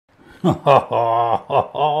Look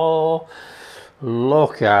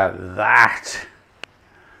at that.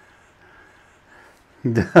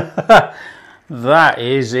 That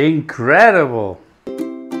is incredible.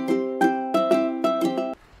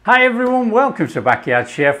 Hi everyone, welcome to Backyard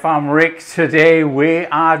Chef. I'm Rick. Today we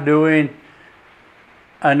are doing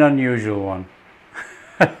an unusual one.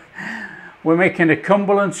 We're making a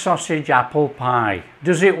Cumberland sausage apple pie.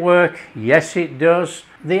 Does it work? Yes, it does.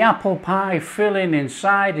 The apple pie filling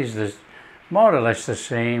inside is more or less the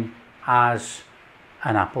same as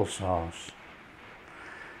an applesauce.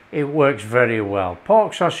 It works very well.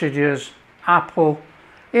 Pork sausages, apple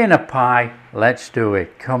in a pie. Let's do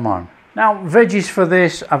it. Come on. Now, veggies for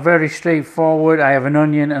this are very straightforward. I have an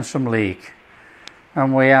onion and some leek.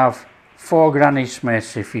 And we have 4 Granny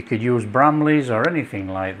Smiths. If you could use Bramleys or anything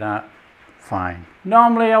like that, fine.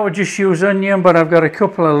 Normally I would just use onion, but I've got a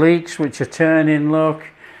couple of leeks which are turning, look.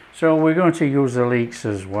 So we're going to use the leeks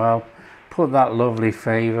as well. Put that lovely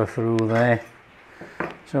flavour through there.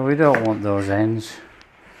 So we don't want those ends.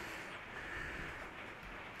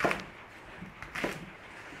 I'm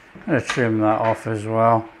going to trim that off as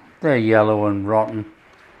well. They're yellow and rotten.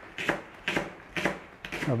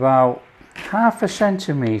 About 1/2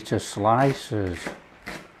 centimetre slices.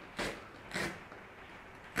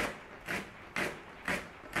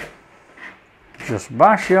 Just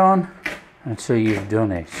bash on until you've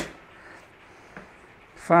done it.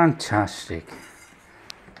 Fantastic.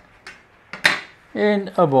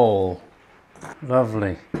 In a bowl.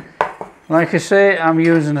 Lovely. Like I say, I'm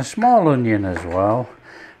using a small onion as well.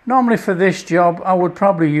 Normally for this job I would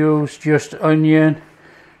probably use just onion.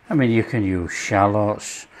 I mean, you can use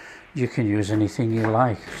shallots, you can use anything you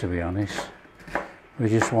like, to be honest. We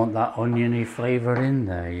just want that oniony flavour in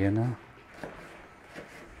there, you know.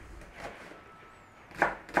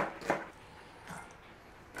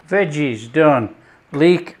 Veggies done.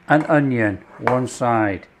 Leek and onion, one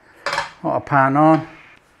side. Put a pan on.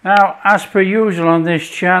 Now, as per usual on this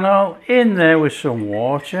channel, in there with some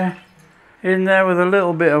water. In there with a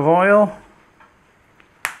little bit of oil.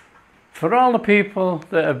 For all the people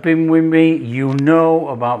that have been with me, you know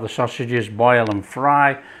about the sausages boil and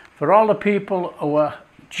fry. For all the people who are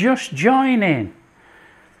just joining,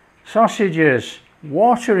 sausages,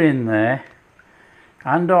 water in there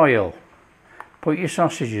and oil. Put your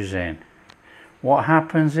sausages in. What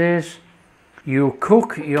happens is you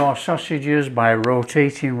cook your sausages by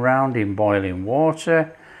rotating round in boiling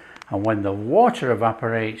water, and when the water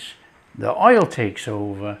evaporates, the oil takes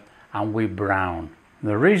over and we brown.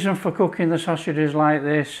 The reason for cooking the sausages like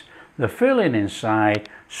this, the filling inside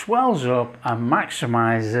swells up and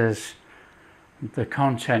maximizes the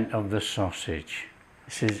content of the sausage.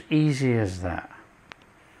 It's as easy as that.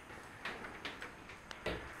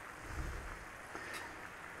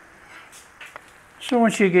 So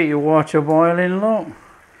once you get your water boiling, look,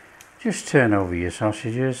 just turn over your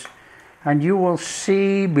sausages and you will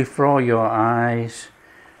see before your eyes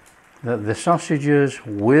that the sausages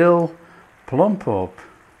will plump up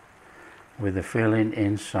with the filling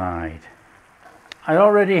inside. I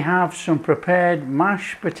already have some prepared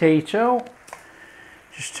mashed potato.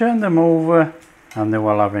 Just turn them over and they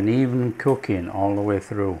will have an even cooking all the way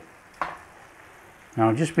through.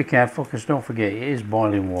 Now just be careful, because don't forget it is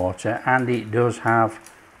boiling water and it does have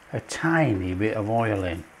a tiny bit of oil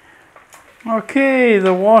in. Okay,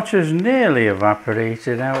 the water's nearly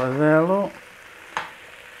evaporated out of there, look.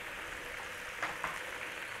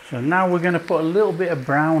 So now we're going to put a little bit of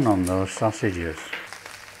brown on those sausages.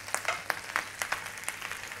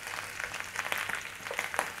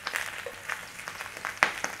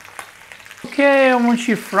 Okay, and once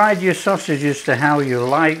you've fried your sausages to how you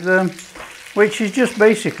like them, which is just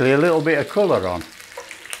basically a little bit of colour on,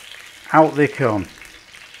 out they come.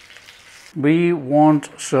 We want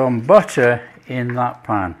some butter in that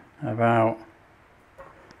pan, about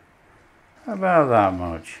that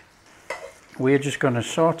much. We're just going to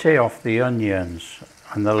saute off the onions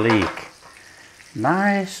and the leek,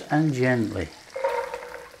 nice and gently.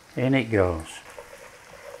 In it goes.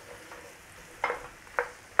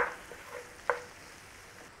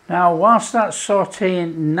 Now, whilst that's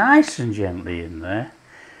sauteing nice and gently in there,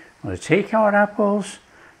 we're going to take our apples,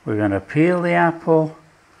 we're going to peel the apple,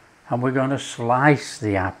 and we're going to slice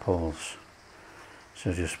the apples.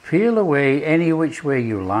 So just peel away any which way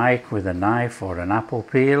you like with a knife or an apple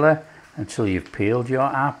peeler until you've peeled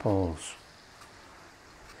your apples.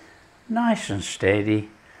 Nice and steady.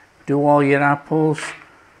 Do all your apples.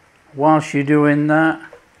 Whilst you're doing that,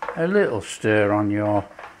 a little stir on your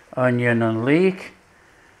onion and leek.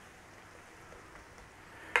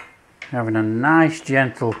 Having a nice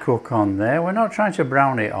gentle cook on there. We're not trying to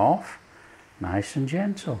brown it off. Nice and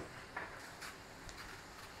gentle.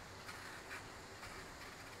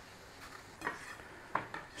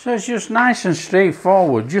 So it's just nice and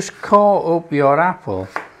straightforward. Just cut up your apple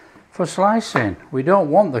for slicing. We don't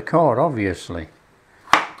want the core, obviously.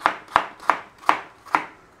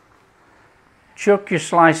 Chuck your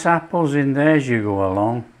sliced apples in there as you go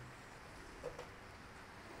along.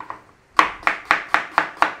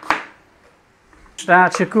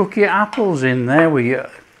 Start to cook your apples in there with your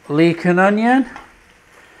leek and onion.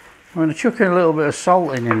 I'm going to chuck a little bit of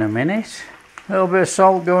salt in a minute. A little bit of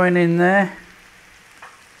salt going in there.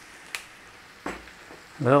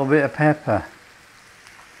 A little bit of pepper.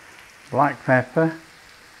 Black pepper.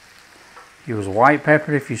 Use white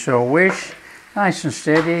pepper if you so wish. Nice and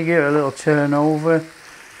steady, give it a little turn over.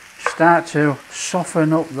 Start to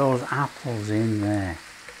soften up those apples in there.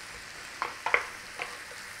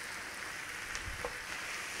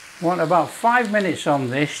 Want about 5 minutes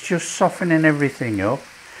on this, just softening everything up.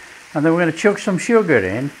 And then we're going to chuck some sugar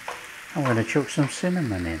in. And we're going to chuck some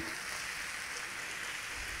cinnamon in.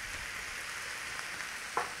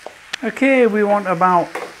 Okay, we want about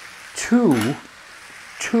two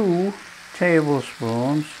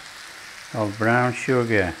tablespoons of brown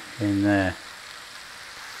sugar in there,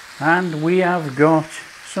 and we have got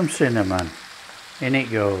some cinnamon. In it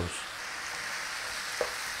goes.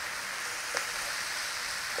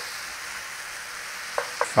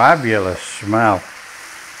 Fabulous smell.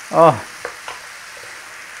 Oh,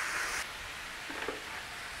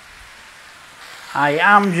 I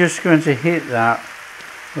am just going to hit that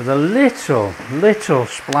with a little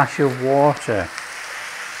splash of water,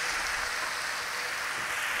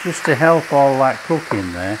 just to help all that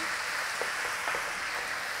cooking there.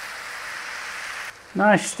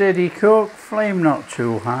 Nice steady cook, flame not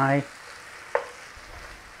too high.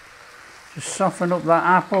 Just soften up that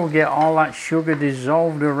apple, get all that sugar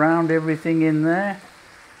dissolved around everything in there.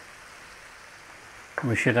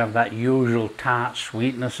 We should have that usual tart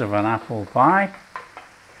sweetness of an apple pie.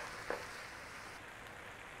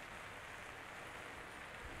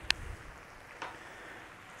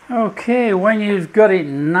 Okay, when you've got it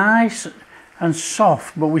nice and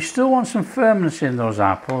soft, but we still want some firmness in those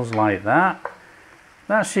apples like that.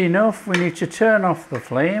 That's enough. We need to turn off the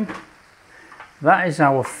flame. That is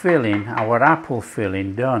our filling, our apple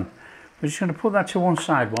filling done. We're just going to put that to one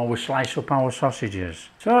side while we slice up our sausages.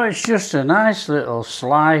 So it's just a nice little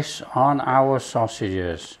slice on our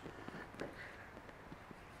sausages.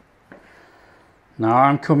 Now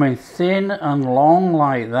I'm coming thin and long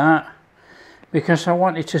like that, because I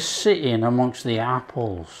want it to sit in amongst the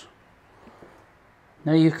apples.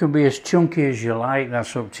 Now you can be as chunky as you like,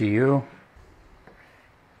 that's up to you.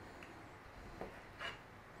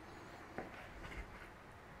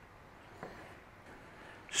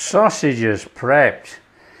 Sausages prepped.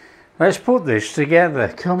 Let's put this together,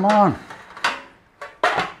 come on.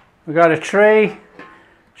 We've got a tray,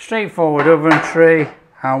 straightforward oven tray,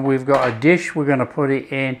 and we've got a dish we're going to put it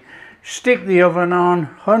in. Stick the oven on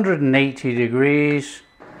 180 degrees.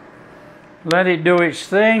 Let it do its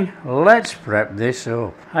thing. Let's prep this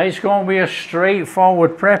up. It's going to be a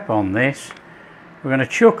straightforward prep on this. We're going to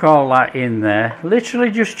chuck all that in there. Literally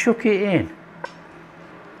just chuck it in.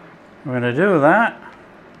 We're going to do that.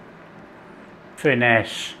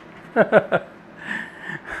 Finesse.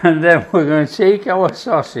 And then we're going to take our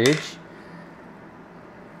sausage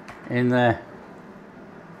in there.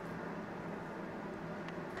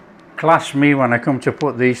 Class me when I come to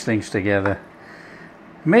put these things together.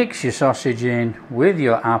 Mix your sausage in with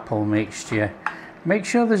your apple mixture. Make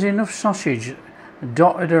sure there's enough sausage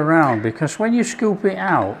dotted around, because when you scoop it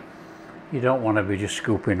out, you don't want to be just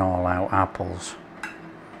scooping all out apples.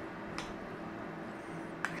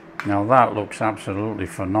 Now that looks absolutely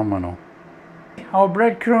phenomenal. Our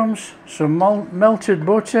breadcrumbs, some melted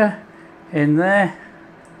butter in there.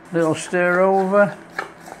 Little stir over.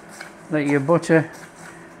 Let your butter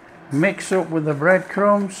mix up with the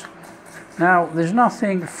breadcrumbs. Now there's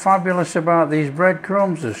nothing fabulous about these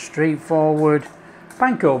breadcrumbs. They're straightforward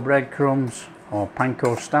panko breadcrumbs, or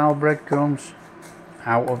panko style breadcrumbs,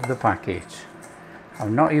 out of the packet.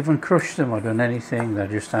 I've not even crushed them or done anything, they're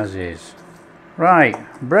just as is. Right,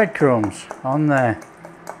 breadcrumbs on there.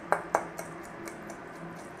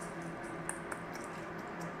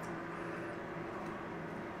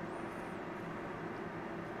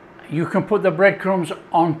 You can put the breadcrumbs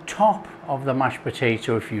on top of the mashed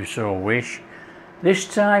potato if you so wish. This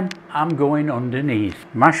time I'm going underneath.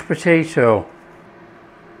 Mashed potato.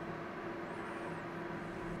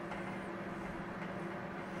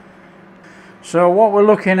 So what we're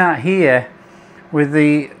looking at here with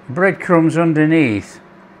the breadcrumbs underneath,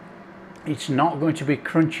 it's not going to be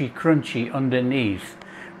crunchy underneath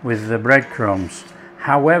with the breadcrumbs.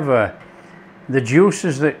 However, the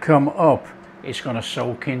juices that come up it's going to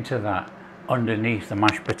soak into that underneath the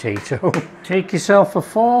mashed potato. Take yourself a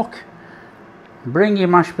fork, bring your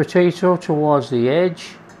mashed potato towards the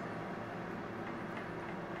edge.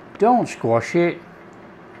 Don't squash it,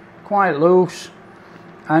 quite loose,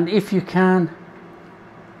 and if you can,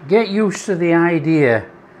 get used to the idea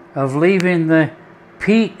of leaving the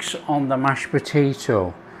peaks on the mashed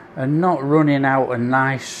potato and not running out a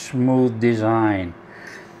nice smooth design.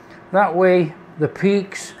 That way the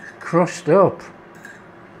peaks crust up.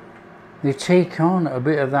 They take on a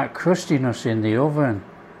bit of that crustiness in the oven.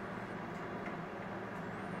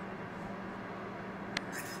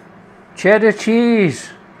 Cheddar cheese.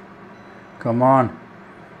 Come on.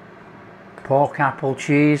 Pork apple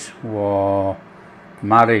cheese. Whoa.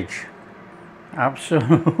 Marriage.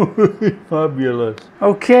 Absolutely fabulous.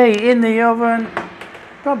 Okay, in the oven,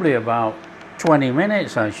 probably about 20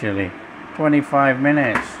 minutes actually. 25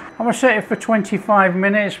 minutes. I'm going to set it for 25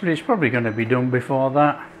 minutes, but it's probably going to be done before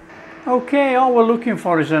that. Okay, all we're looking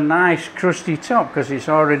for is a nice crusty top because it's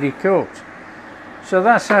already cooked. So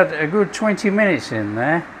that's had a good 20 minutes in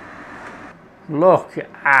there. Look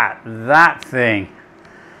at that thing.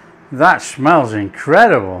 That smells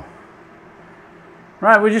incredible.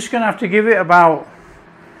 Right, we're just going to have to give it about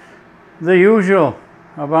the usual,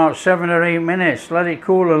 about 7 or 8 minutes. Let it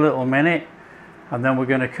cool a little minute, and then we're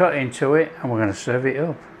going to cut into it and we're going to serve it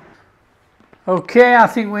up. Okay, I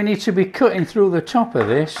think we need to be cutting through the top of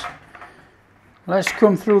this. Let's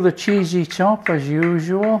come through the cheesy top as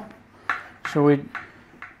usual.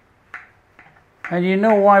 And you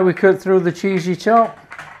know why we cut through the cheesy top?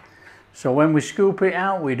 So when we scoop it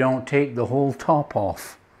out, we don't take the whole top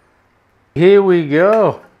off. Here we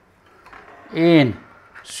go. In,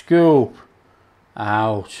 scoop,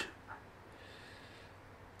 out.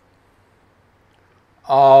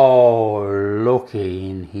 Oh, looky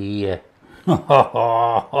in here.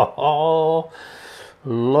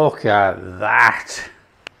 Look at that.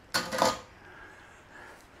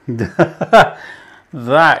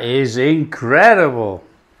 That is incredible.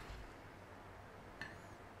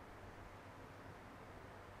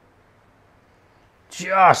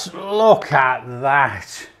 Just look at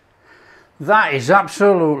that. That is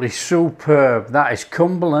absolutely superb. That is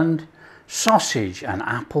Cumberland sausage and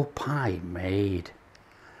apple pie made.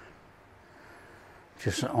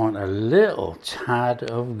 Just on a little tad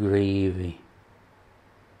of gravy.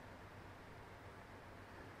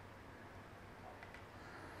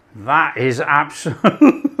 That is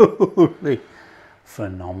absolutely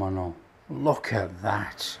phenomenal. Look at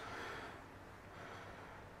that.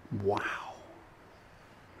 Wow.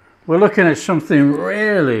 We're looking at something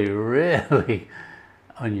really, really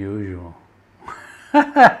unusual.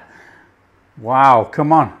 Wow,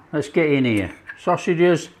 come on, let's get in here.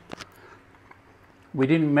 Sausages, we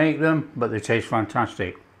didn't make them, but they taste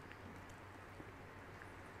fantastic.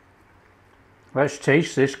 Let's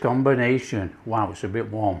taste this combination. Wow, it's a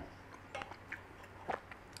bit warm.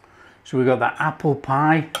 So we've got that apple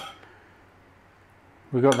pie.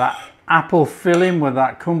 We've got that apple filling with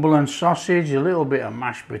that Cumberland sausage, a little bit of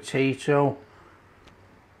mashed potato.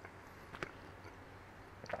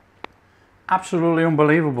 Absolutely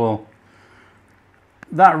unbelievable.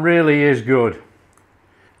 That really is good.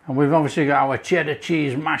 And we've obviously got our cheddar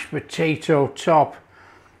cheese mashed potato top,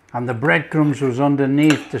 and the breadcrumbs was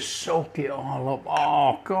underneath to soak it all up.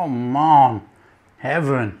 Oh, come on.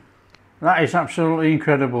 Heaven. That is absolutely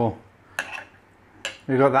incredible.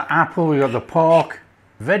 We've got the apple, we've got the pork.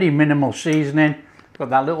 Very minimal seasoning.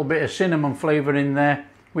 Got that little bit of cinnamon flavour in there,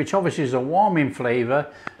 which obviously is a warming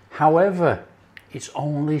flavour. However, it's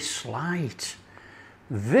only slight.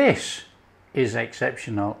 This is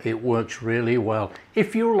exceptional. It works really well.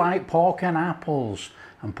 If you like pork and apples,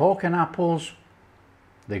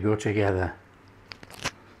 they go together.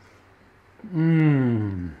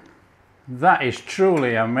 That is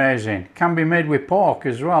truly amazing. Can be made with pork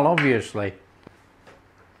as well, obviously.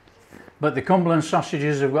 But the Cumberland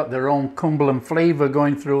sausages have got their own Cumberland flavour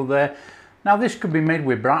going through there. Now this could be made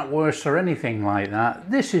with bratwurst or anything like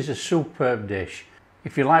that. This is a superb dish.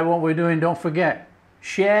 If you like what we're doing, don't forget,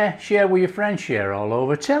 share with your friends, share all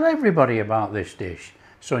over. Tell everybody about this dish.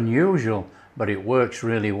 It's unusual, but it works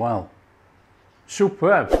really well.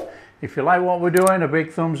 Superb. If you like what we're doing, a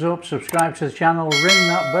big thumbs up, subscribe to the channel, ring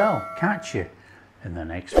that bell. Catch you in the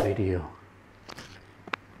next video.